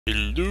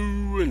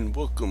Hello and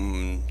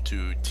welcome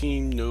to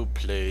TeamNO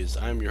Plays.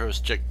 I'm your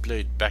host Jecht,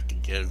 played back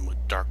again with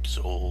Dark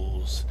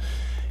Souls.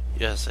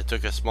 Yes, I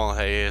took a small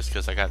hiatus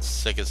because I got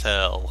sick as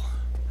hell.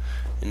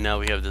 And now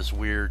we have this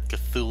weird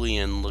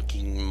Cthulhian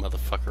looking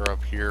motherfucker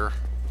up here.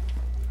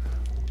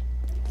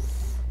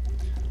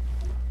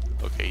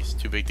 Okay, he's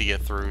too big to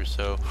get through,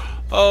 so...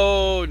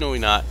 Oh, no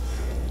he's not.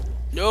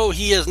 No,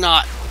 he is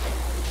not!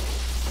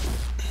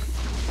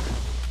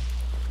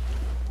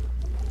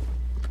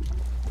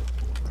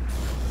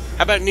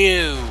 How about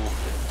new?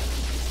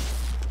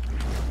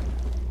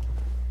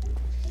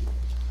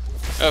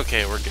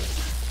 Okay, we're good.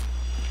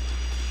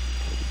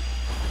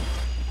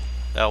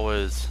 That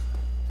was...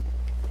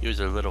 He was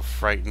a little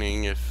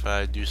frightening, if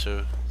I do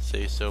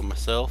say so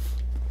myself.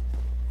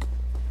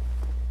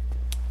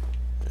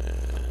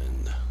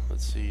 And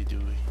let's see, do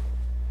we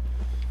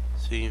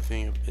see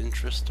anything of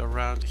interest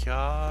around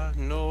here?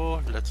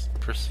 No, let's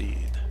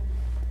proceed.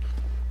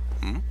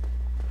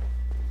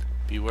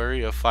 Be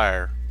wary of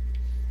fire.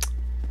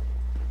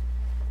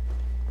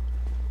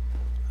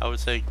 I would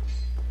say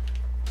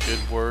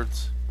good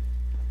words,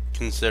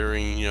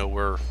 considering, you know,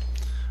 we're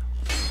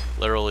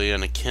literally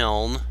in a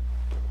kiln.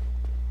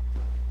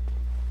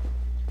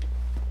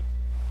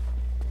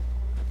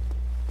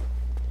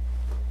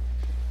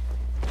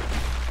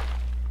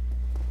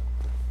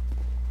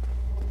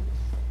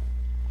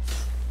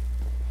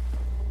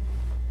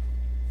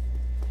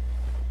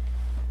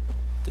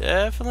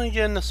 Definitely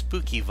getting a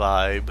spooky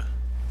vibe.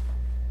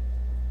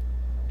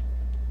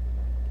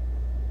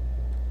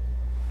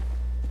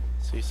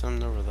 See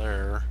something over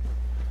there.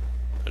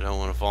 I don't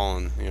want to fall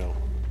and, you know,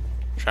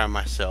 try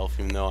myself,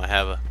 even though I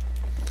have a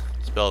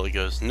spell that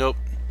goes, nope.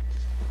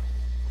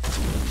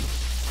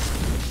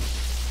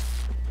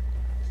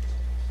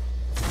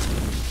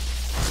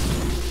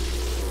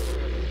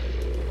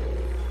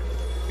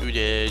 You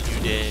dead, you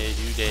dead,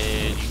 you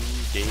dead, you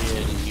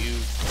dead, and you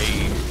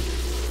dead.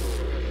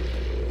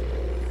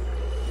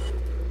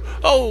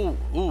 Oh!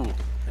 Ooh!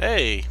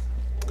 Hey!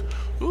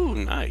 Ooh,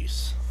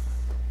 nice.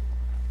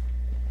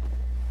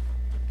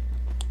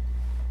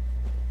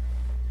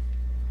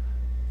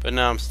 But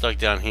now I'm stuck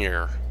down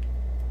here.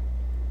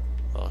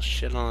 Well,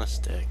 shit on a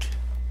stick.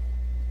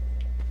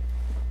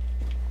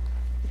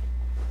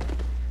 I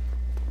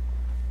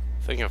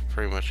think I've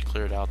pretty much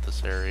cleared out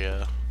this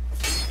area.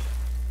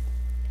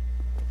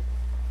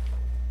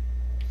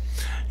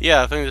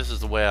 Yeah, I think this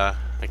is the way I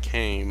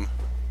came.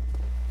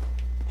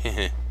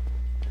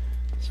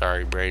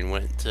 Sorry, brain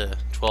went to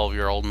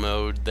 12-year-old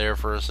mode there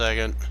for a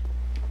second.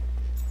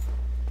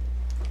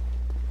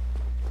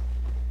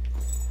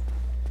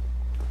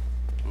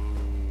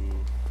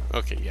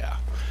 Okay, yeah.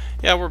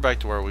 Yeah, we're back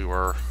to where we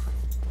were.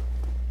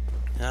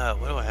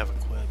 What do I have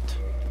equipped?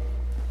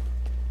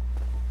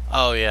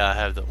 Oh, yeah, I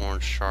have the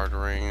orange shard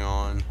ring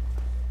on.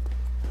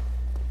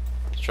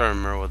 I was trying to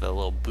remember what that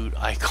little boot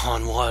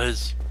icon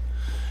was.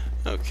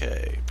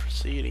 Okay,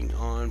 proceeding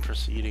on,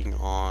 proceeding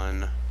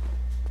on.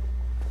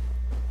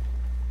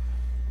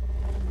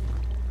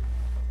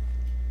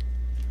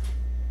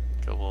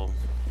 Couple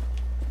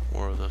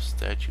more of those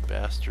statue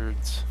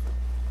bastards.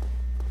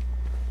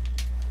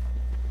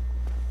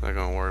 Not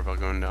gonna worry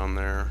about going down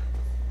there.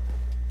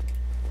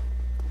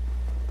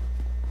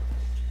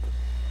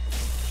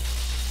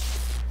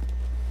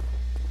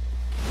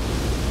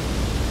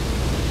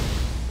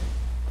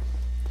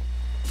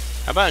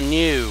 How about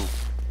new?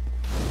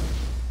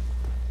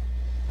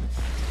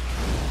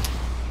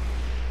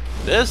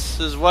 This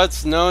is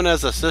what's known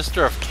as a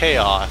sister of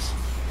chaos.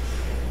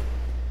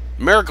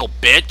 Miracle,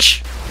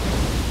 bitch!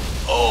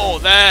 Oh,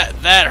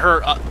 that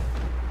hurt.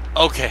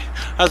 Okay,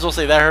 I was gonna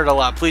say that hurt a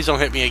lot. Please don't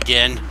hit me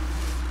again.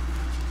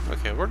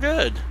 Okay, we're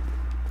good.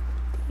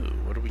 Ooh,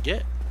 what do we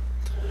get?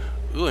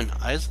 Ooh, an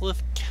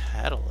Izalith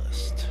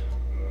catalyst.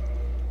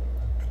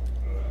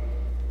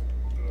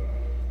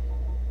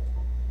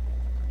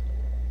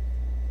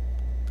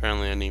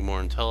 Apparently I need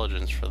more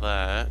intelligence for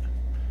that.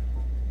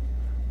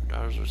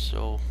 Daughters are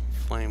still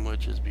flame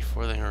witches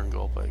before they earn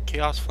gold, but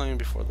chaos flame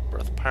before the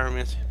breath of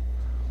pyromancy.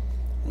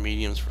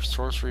 Mediums for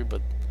sorcery,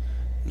 but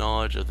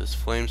knowledge of this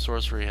flame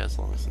sorcery has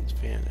long since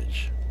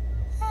vanished.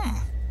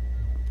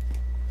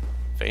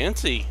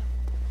 Fancy.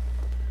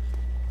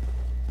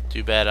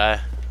 Too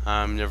bad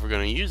I'm never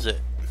gonna use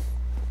it.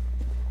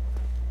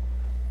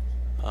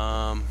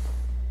 I'm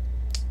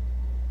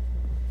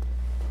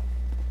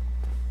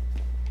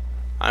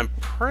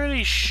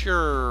pretty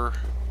sure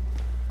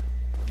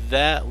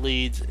that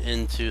leads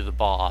into the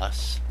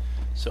boss.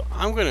 So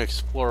I'm gonna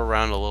explore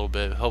around a little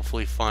bit,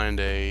 hopefully find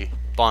a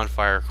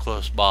bonfire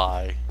close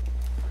by.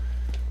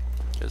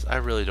 Because I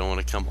really don't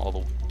want to come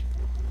all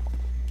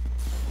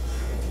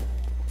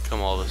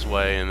this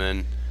way and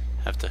then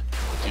have to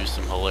do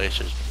some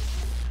hellacious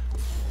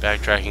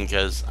backtracking,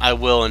 because I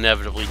will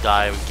inevitably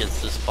die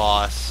against this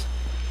boss,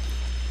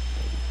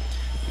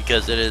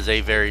 because it is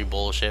a very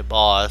bullshit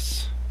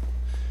boss.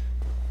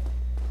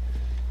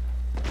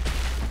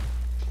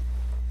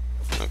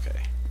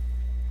 Okay.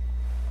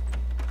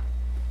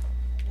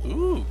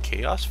 Ooh,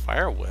 Chaos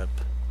Fire Whip.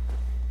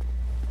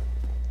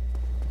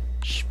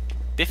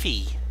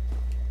 Biffy.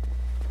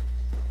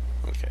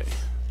 Okay.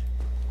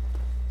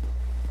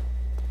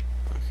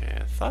 Okay,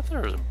 I thought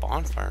there was a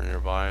bonfire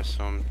nearby,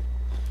 so I'm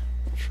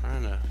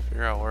trying to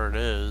figure out where it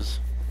is.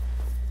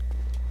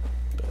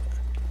 But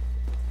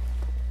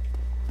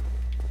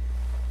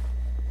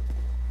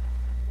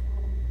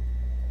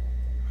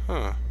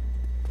huh.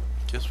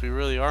 Guess we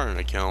really are in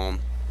a kiln.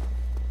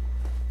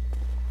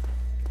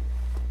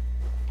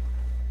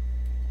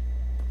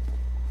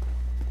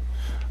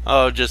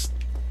 Oh, just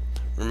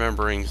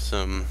remembering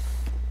something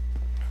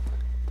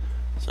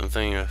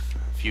a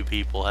few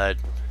people had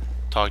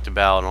talked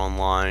about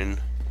online.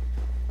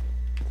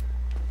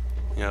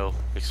 You know,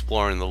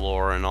 exploring the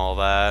lore and all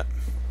that.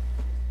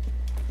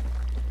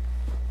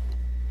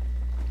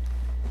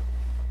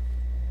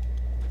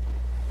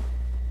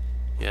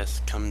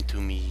 Yes, come to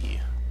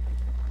me.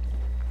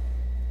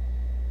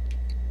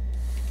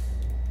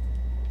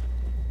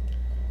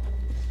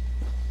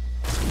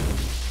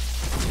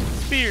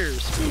 Spear,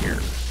 spear.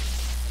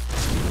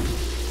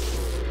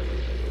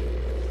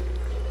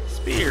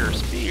 Spear,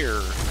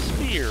 spear,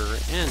 spear,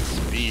 and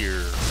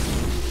spear.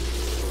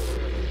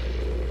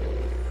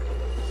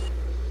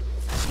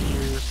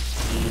 Spear,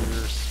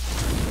 spear,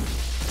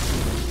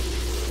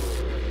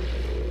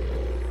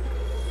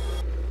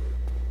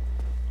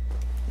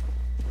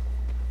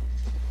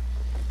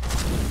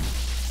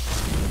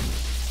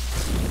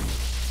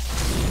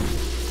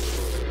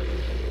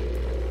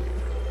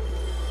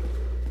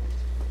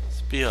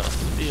 spear, spear,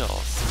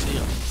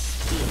 spear,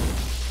 spear.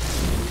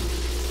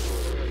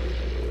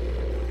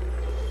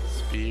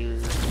 Spear,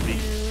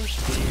 spear,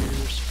 spear,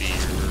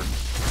 spear.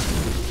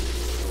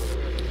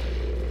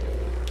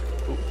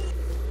 Ooh.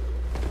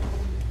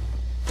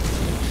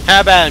 How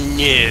about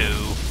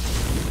no?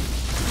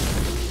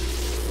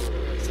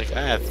 It's like,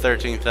 I have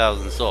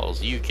 13,000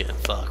 souls. You can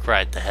fuck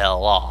right the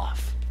hell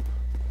off.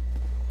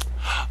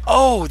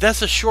 Oh,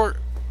 that's a short...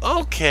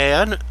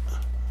 Okay,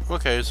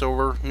 okay, so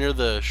we're near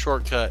the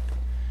shortcut.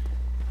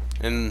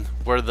 And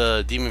where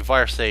the Demon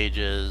Fire Sage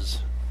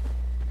is.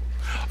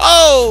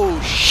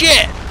 Oh,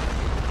 shit!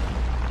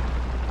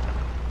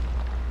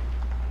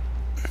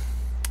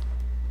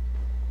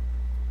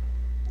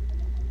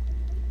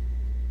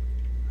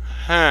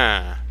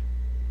 Huh.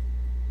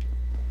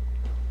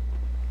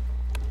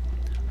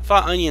 I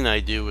thought Onion I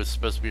Do was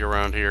supposed to be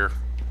around here.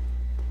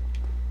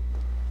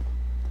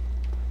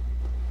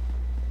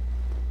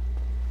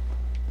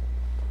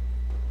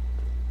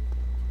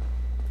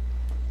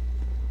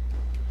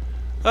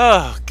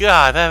 Oh,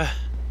 God, that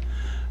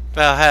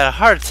about had a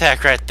heart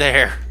attack right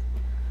there.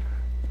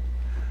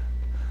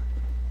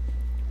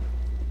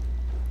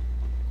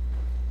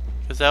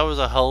 Because that was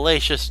a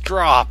hellacious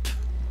drop.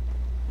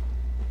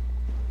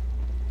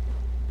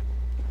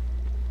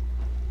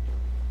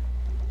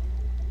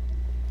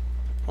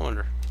 I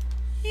wonder.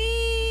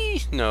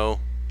 Eee, no.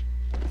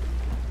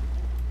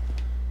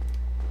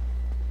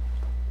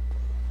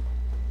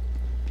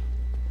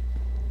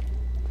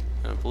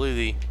 I believe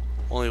the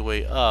only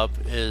way up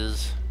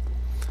is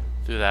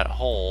through that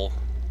hole.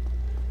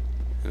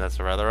 And that's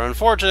a rather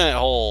unfortunate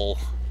hole.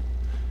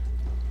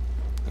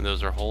 And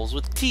those are holes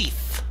with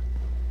teeth.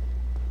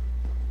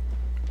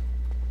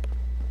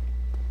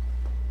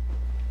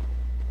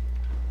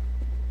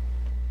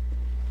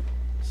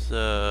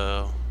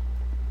 So...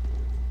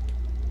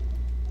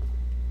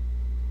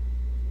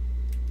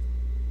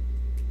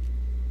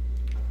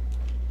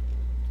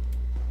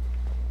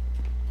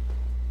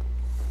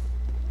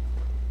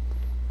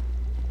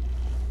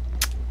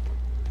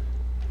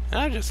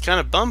 I just kind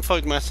of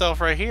bumfucked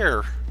myself right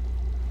here.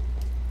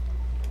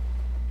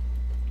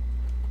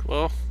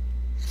 Well,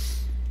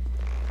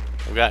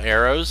 I've got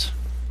arrows.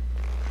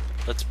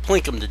 Let's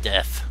plink them to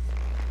death.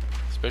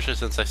 Especially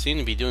since I seem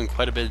to be doing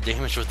quite a bit of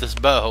damage with this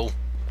bow.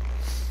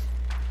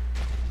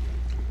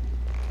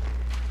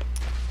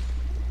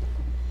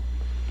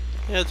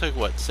 Yeah, it took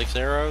what, 6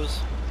 arrows?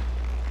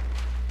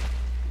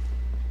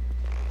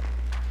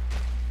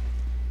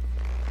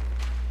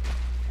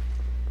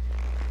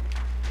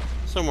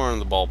 Somewhere in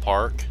the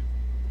ballpark.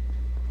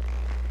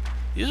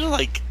 These are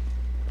like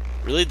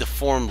really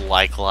deformed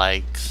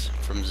likes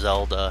from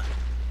Zelda.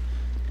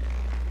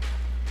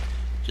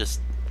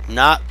 Just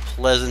not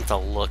pleasant to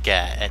look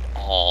at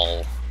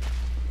all.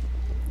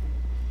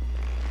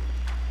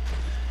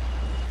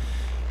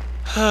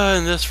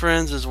 And this,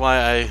 friends, is why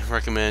I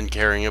recommend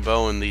carrying a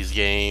bow in these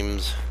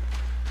games.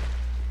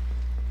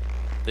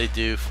 They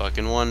do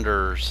fucking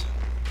wonders.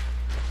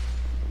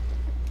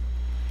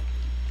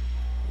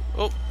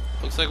 Oh,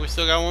 looks like we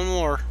still got one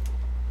more.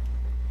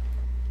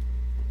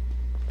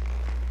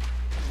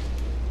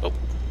 Oh.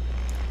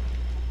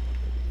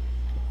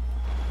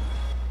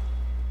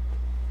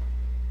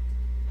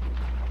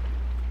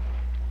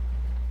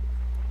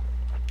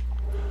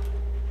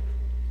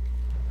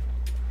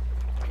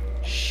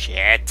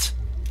 Shit.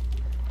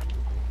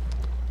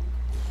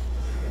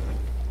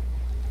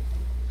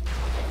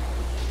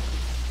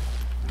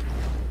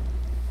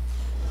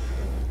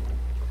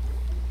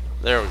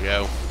 There we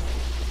go.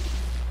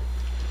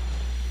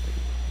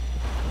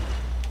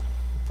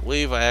 I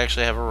believe I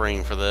actually have a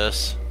ring for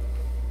this.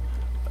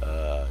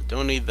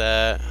 don't need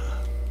that.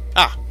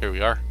 Ah, here we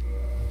are.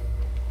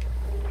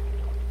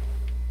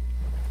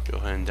 Go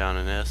ahead and down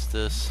and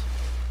Estus.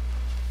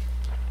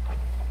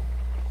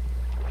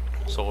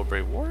 Soul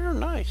Brave Warrior,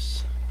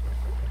 nice.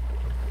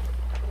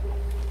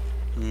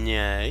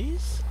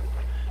 Nice.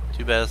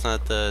 Too bad it's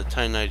not the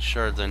Titanite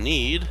shards I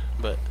need,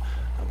 but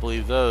I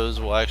believe those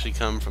will actually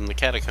come from the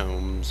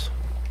catacombs.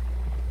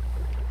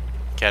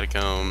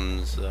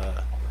 Catacombs,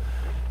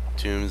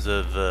 tombs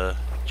of the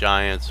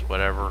giants,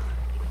 whatever.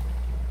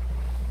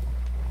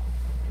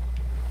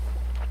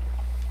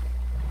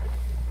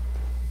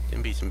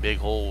 Can be some big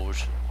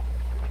holes.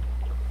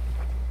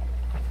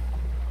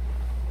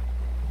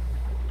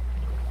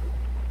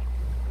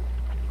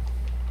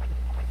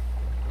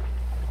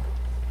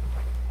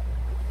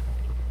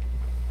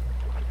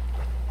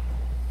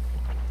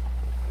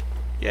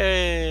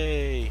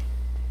 Yay!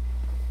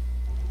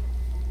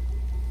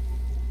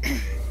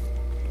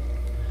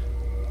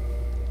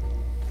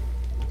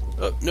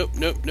 Oh, nope,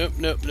 nope, nope,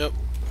 nope, nope.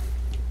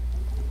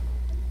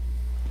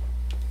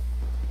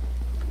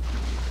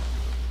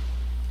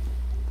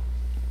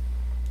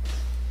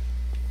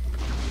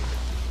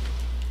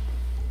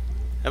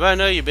 How about I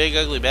know, you big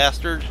ugly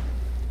bastard?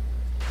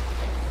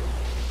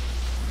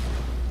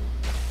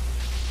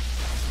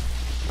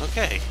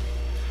 Okay.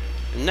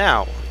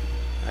 Now,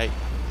 I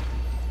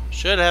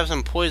should have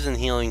some poison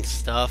healing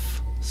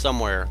stuff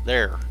somewhere.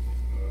 There.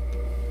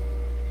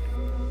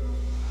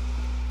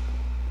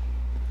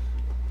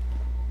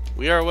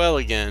 We are well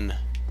again.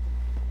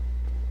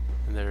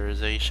 And there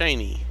is a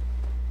shiny.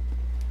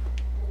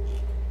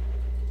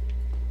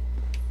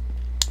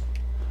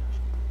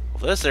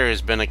 Well, this area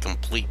has been a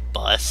complete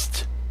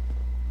bust.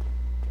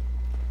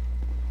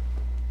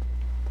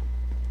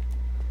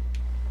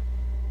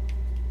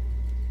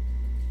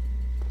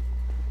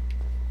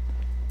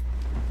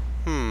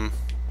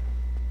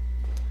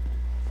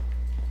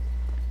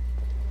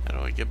 How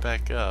do I get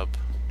back up?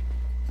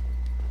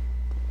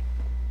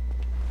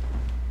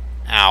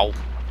 Ow.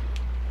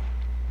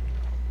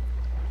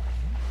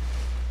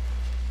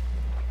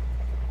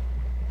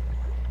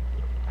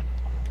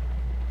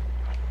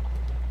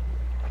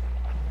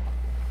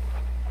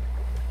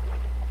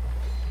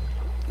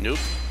 Nope.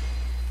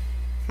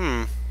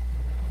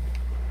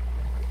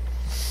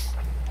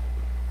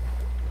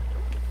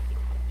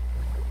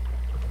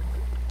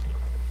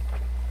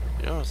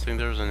 Yeah, I was thinking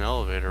there was an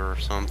elevator or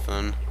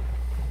something.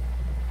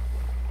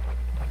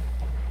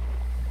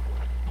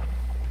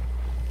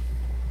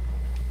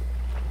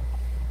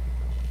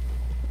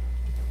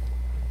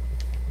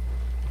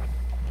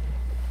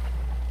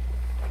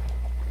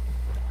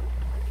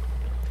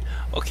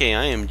 Okay,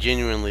 I am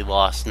genuinely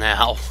lost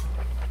now.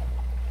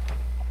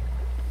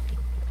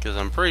 Because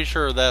I'm pretty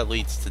sure that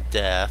leads to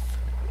death.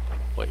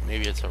 Wait,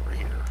 maybe it's over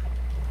here.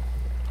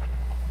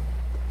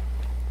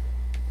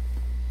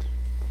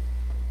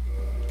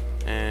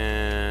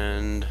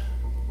 And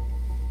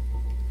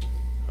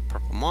a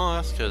purple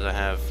moss, because I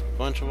have a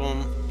bunch of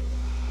them.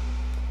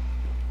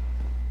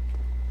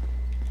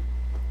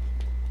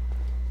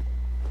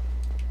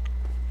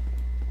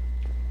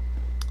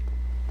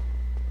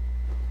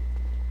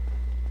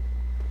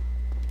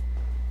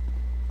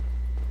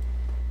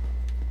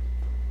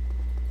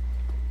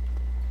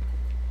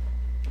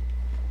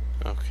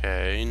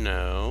 Okay,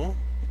 no.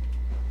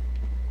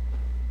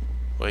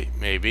 Wait,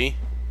 maybe.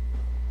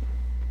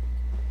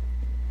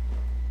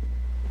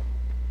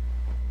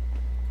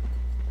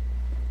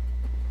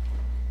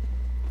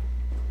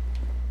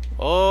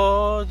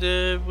 Oh,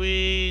 did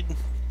we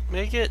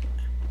make it?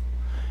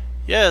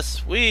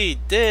 Yes, we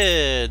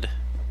did!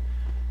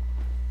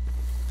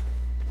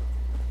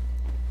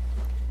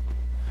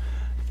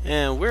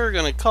 And we're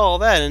gonna call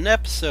that an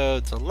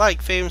episode. So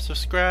like, favorite,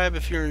 subscribe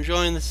if you're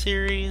enjoying the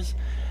series.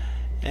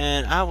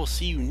 And I will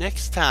see you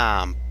next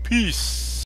time. Peace.